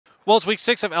Well, it's week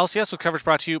 6 of LCS with coverage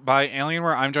brought to you by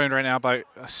Alienware. I'm joined right now by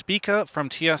Spica from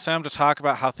TSM to talk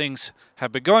about how things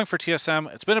have been going for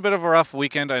TSM. It's been a bit of a rough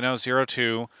weekend, I know,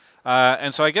 0-2.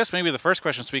 And so I guess maybe the first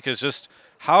question, Spica, is just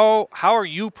how are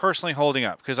you personally holding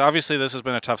up? Because obviously this has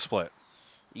been a tough split.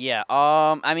 Yeah.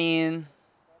 I mean,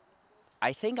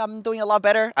 I think I'm doing a lot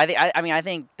better. I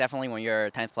think definitely when you're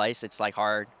 10th place, it's like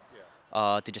hard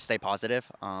to just stay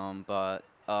positive. But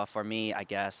for me, I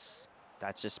guess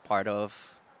that's just part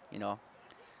of, you know,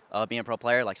 being a pro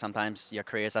player. Like sometimes your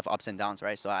careers have ups and downs,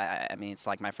 right? So I mean, it's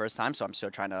like my first time, so I'm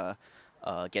still trying to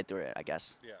get through it, I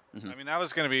guess. Yeah. I mean, that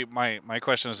was going to be my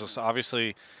question is this,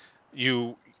 obviously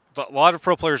a lot of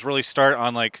pro players really start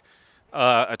on like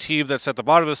a team that's at the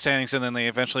bottom of the standings, and then they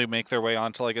eventually make their way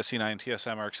onto like a C9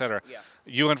 TSM or et cetera. Yeah.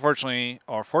 You unfortunately,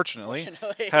 or fortunately,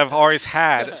 Fortunately. have always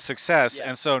had success, Yeah.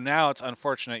 and so now it's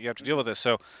unfortunate you have to deal with this.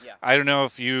 So Yeah. I don't know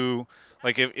if you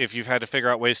like if you've had to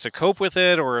figure out ways to cope with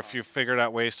it, or if you've figured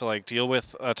out ways to like deal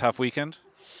with a tough weekend.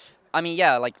 I mean,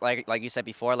 yeah, like you said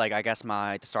before, like I guess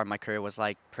the start of my career was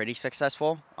like pretty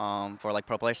successful for like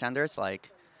pro player standards. Like,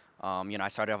 I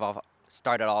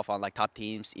started off on like top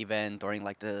teams even during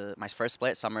like my first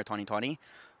split, summer 2020.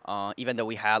 Even though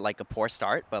we had like a poor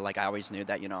start, but like I always knew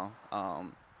that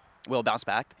we'll bounce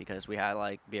back because we had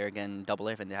like Bjerg and Double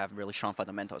If, and they have really strong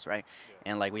fundamentals, right?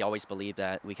 And like we always believe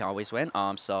that we can always win.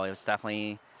 So it was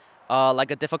definitely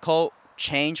like a difficult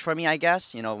change for me, I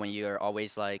guess. When you're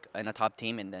always like in a top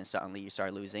team and then suddenly you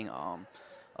start losing,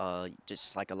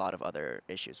 just like a lot of other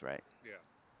issues, right? Yeah.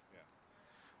 Yeah.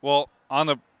 Well, on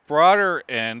the broader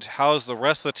end, how's the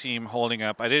rest of the team holding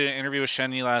up? I did an interview with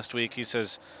Shenyi last week. He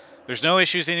says there's no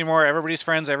issues anymore. Everybody's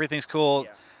friends. Everything's cool.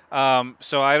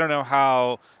 So I don't know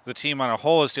how the team on a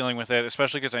whole is dealing with it,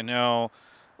 especially because I know,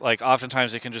 like,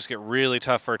 oftentimes it can just get really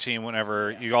tough for a team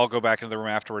whenever you all go back into the room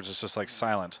afterwards. It's just like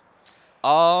silent.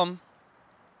 Um,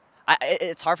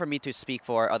 it's hard for me to speak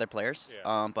for other players.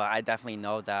 Yeah. But I definitely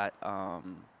know that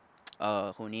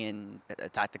Huni and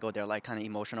Tactical, they're like kind of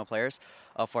emotional players.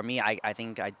 For me, I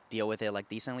think I deal with it like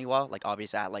decently well. Like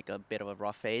obviously I had like a bit of a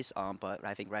rough phase. But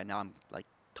I think right now I'm like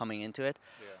coming into it.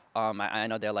 I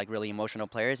know they're like really emotional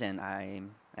players, and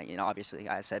obviously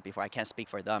I said before I can't speak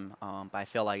for them. But I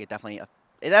feel like it definitely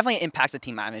impacts the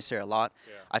team atmosphere a lot.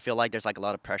 Yeah. I feel like there's like a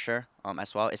lot of pressure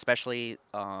as well, especially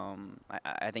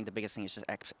I think the biggest thing is just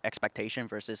expectation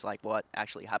versus like what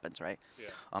actually happens, right? Yeah.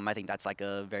 I think that's like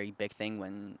a very big thing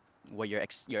when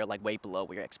you're like way below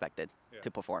what you're expected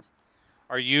to perform.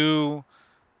 Are you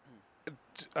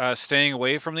staying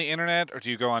away from the internet, or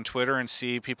do you go on Twitter and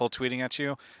see people tweeting at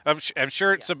you? I'm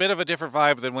sure it's a bit of a different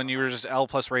vibe than when you were just L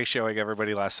plus ratioing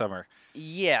everybody last summer.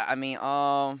 Yeah, I mean,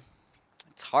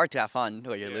 it's hard to have fun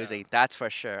when you're losing. That's for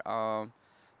sure.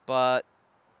 But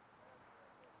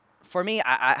for me,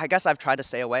 I guess I've tried to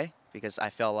stay away because I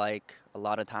feel like a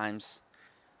lot of times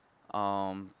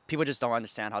people just don't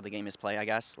understand how the game is played, I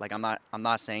guess. Like I'm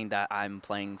not saying that I'm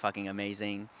playing fucking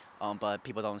amazing, but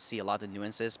people don't see a lot of the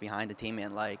nuances behind the team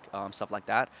and like stuff like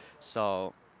that.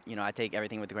 So, I take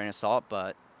everything with a grain of salt,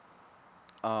 but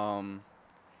um,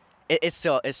 it's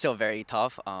still very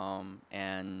tough.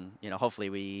 And hopefully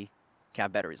we can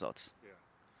have better results.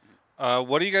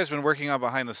 What have you guys been working on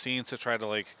behind the scenes to try to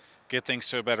like get things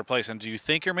to a better place? And do you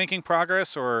think you're making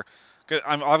progress, or 'cause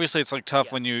obviously it's like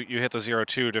tough when you hit the 0-2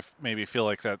 to maybe feel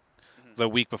like that the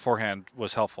week beforehand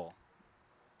was helpful.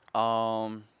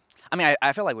 I mean,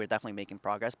 I feel like we're definitely making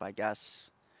progress, but I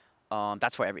guess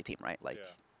that's for every team, right? Like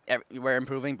we're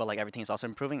improving, but like every team's also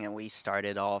improving, and we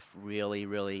started off really,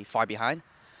 really far behind.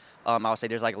 I would say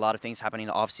there's like a lot of things happening in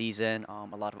the off season,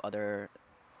 a lot of other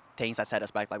things that set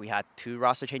us back. Like we had 2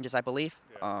 roster changes, I believe.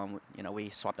 We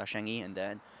swapped out Shengi, and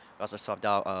then we also swapped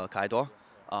out Kaido.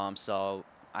 So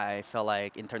I feel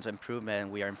like in terms of improvement,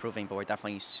 we are improving, but we're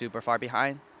definitely super far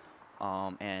behind.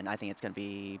 And I think it's going to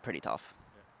be pretty tough.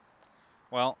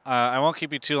 Well, I won't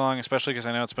keep you too long, especially because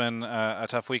I know it's been a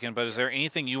tough weekend. But is there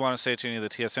anything you want to say to any of the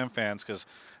TSM fans? Because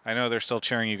I know they're still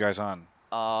cheering you guys on.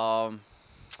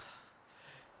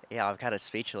 Yeah, I'm kind of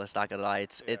speechless. Not gonna lie,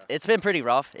 it's been pretty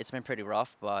rough. It's been pretty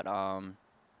rough, but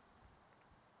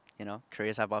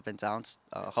careers have up and downs.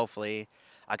 Hopefully,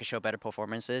 I can show better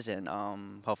performances, and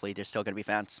hopefully, there's still gonna be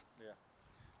fans.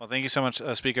 Well, thank you so much,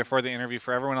 Speaker, for the interview.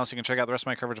 For everyone else, you can check out the rest of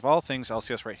my coverage of all things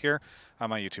LCS right here on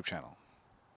my YouTube channel.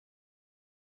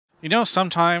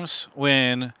 Sometimes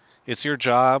when it's your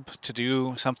job to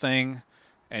do something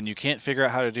and you can't figure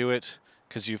out how to do it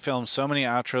because you filmed so many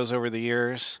outros over the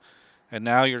years, and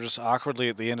now you're just awkwardly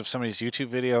at the end of somebody's YouTube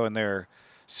video and they're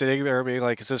sitting there being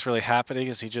like, is this really happening?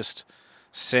 Is he just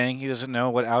saying he doesn't know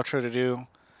what outro to do?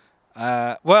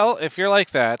 Well, if you're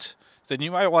like that, then you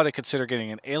might want to consider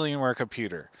getting an Alienware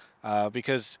computer.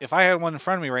 Because if I had one in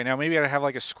front of me right now, maybe I'd have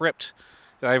like a script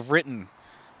that I've written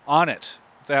on it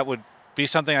that would be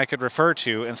something I could refer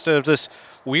to instead of this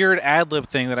weird ad-lib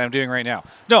thing that I'm doing right now.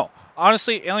 No,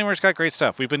 honestly, Alienware's got great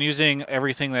stuff. We've been using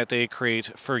everything that they create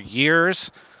for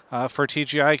years for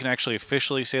TGI. I can actually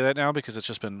officially say that now because it's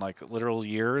just been like literal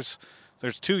years.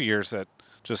 There's 2 years that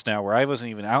just now where I wasn't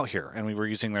even out here, and we were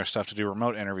using their stuff to do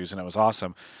remote interviews, and it was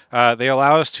awesome. They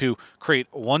allow us to create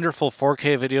wonderful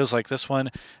 4K videos like this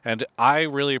one, and I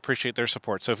really appreciate their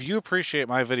support. So if you appreciate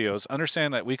my videos,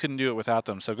 understand that we couldn't do it without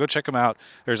them. So go check them out.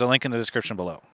 There's a link in the description below.